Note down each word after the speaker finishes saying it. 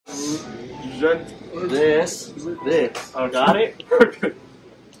This. Oh, got it?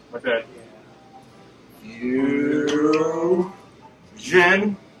 Okay. Fusion.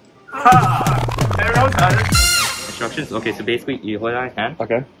 Ha! There goes that. Instructions. Okay, so basically you hold on your hand.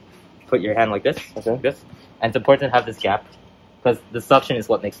 Okay. Put your hand like this. Okay. Like this. And it's important to have this gap because the suction is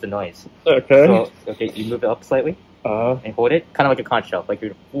what makes the noise. Okay. So, okay, you move it up slightly and hold it, kind of like a conch shell, like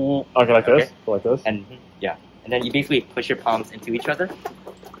you're. Okay, like this. Like this. And yeah, and then you basically push your palms into each other.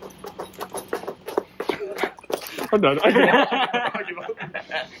 I'm done. I give up.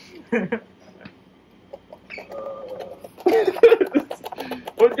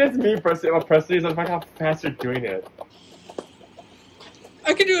 What gets me frustrated is the fact how fast you're doing it.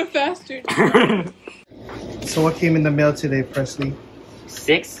 I can do it faster. So what came in the mail today, Presley?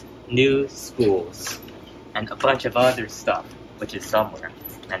 6 new schools and a bunch of other stuff, which is somewhere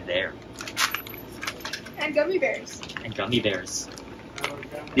and there. And gummy bears. And gummy bears.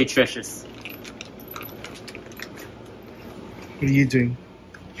 Nutritious. What are you doing?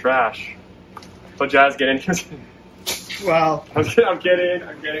 Trash. So Jazz, get in. Wow. I'm kidding.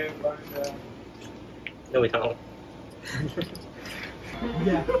 No, we don't.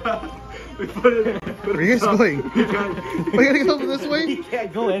 Yeah. Where are you guys going? Are you gonna go this way? We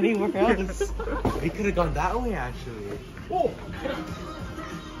can't go anywhere else. We could have gone that way, actually. Oh.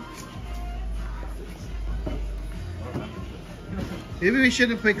 Maybe we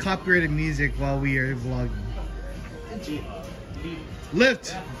shouldn't play copyrighted music while we are vlogging.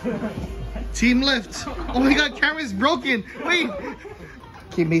 Lift! Team lift! Oh my god, camera's broken! Wait!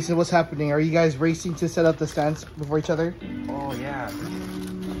 Okay, Mason, what's happening? Are you guys racing to set up the stands before each other? Oh, yeah.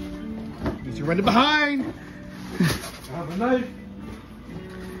 He's running behind! I have a knife.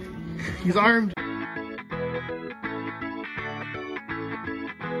 He's armed.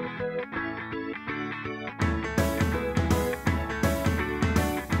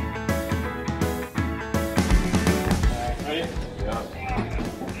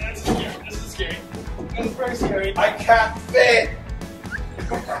 Very scary. I can't fit!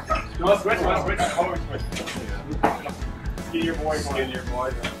 No, switch. Skinnier boy.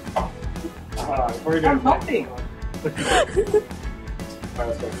 Where are you going? I'm helping. Alright,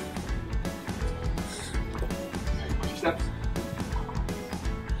 let's go. Push your steps.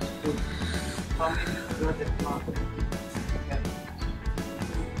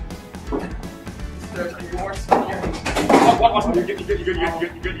 Watch.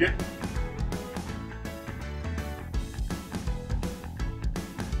 You're good.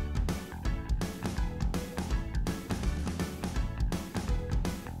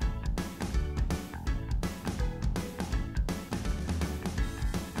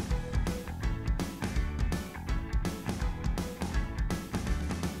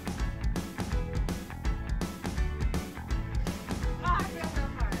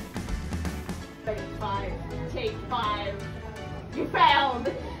 Take 5. You failed.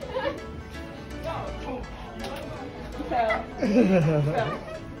 You failed.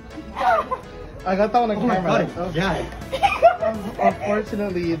 I got that one on camera. Yeah.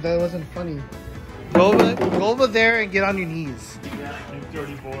 Unfortunately, that wasn't funny. Go over there and get on your knees. Yeah, you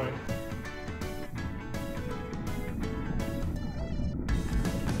dirty boy.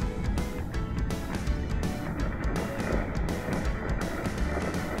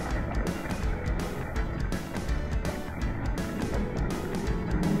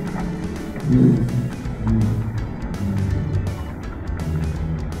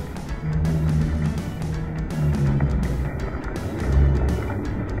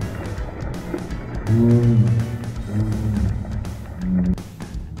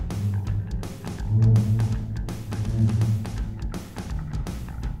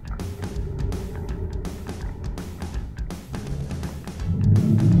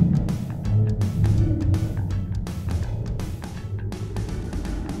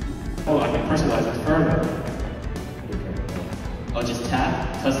 Oh, I can personalize it further. I'll just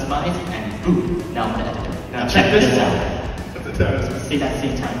tap, customize, and boom! Now I'm the editor. Now check this out. Say that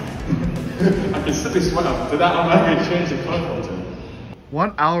same time. I can simply swap. To that, I'm not going to change the color filter.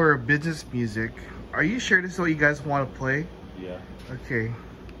 1 hour of business music. Are you sure this is what you guys want to play? Yeah. Okay.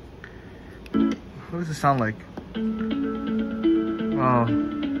 What does it sound like? Oh.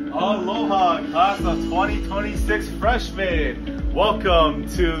 Aloha, class of 2026 freshmen. Welcome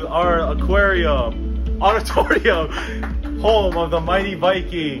to our auditorium, home of the mighty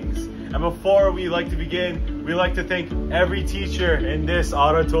Vikings. And before we like to begin, we like to thank every teacher in this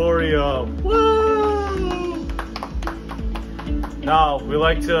auditorium. Woo! Now, we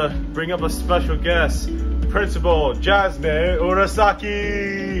like to bring up a special guest, Principal Jasmine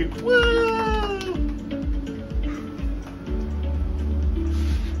Urasaki. Woo!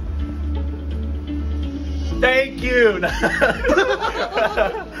 Thank you.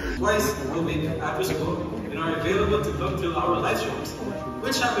 Twice a week after school and are available to come to our live shows,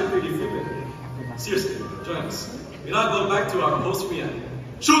 which happen pretty frequently. Seriously, join us. We now go back to our host reality.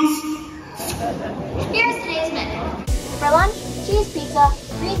 Shoots! Here's today's menu. For lunch, cheese pizza,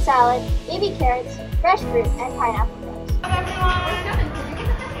 green salad, baby carrots, fresh fruit, and pineapple. Everyone!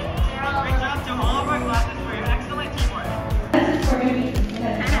 We're all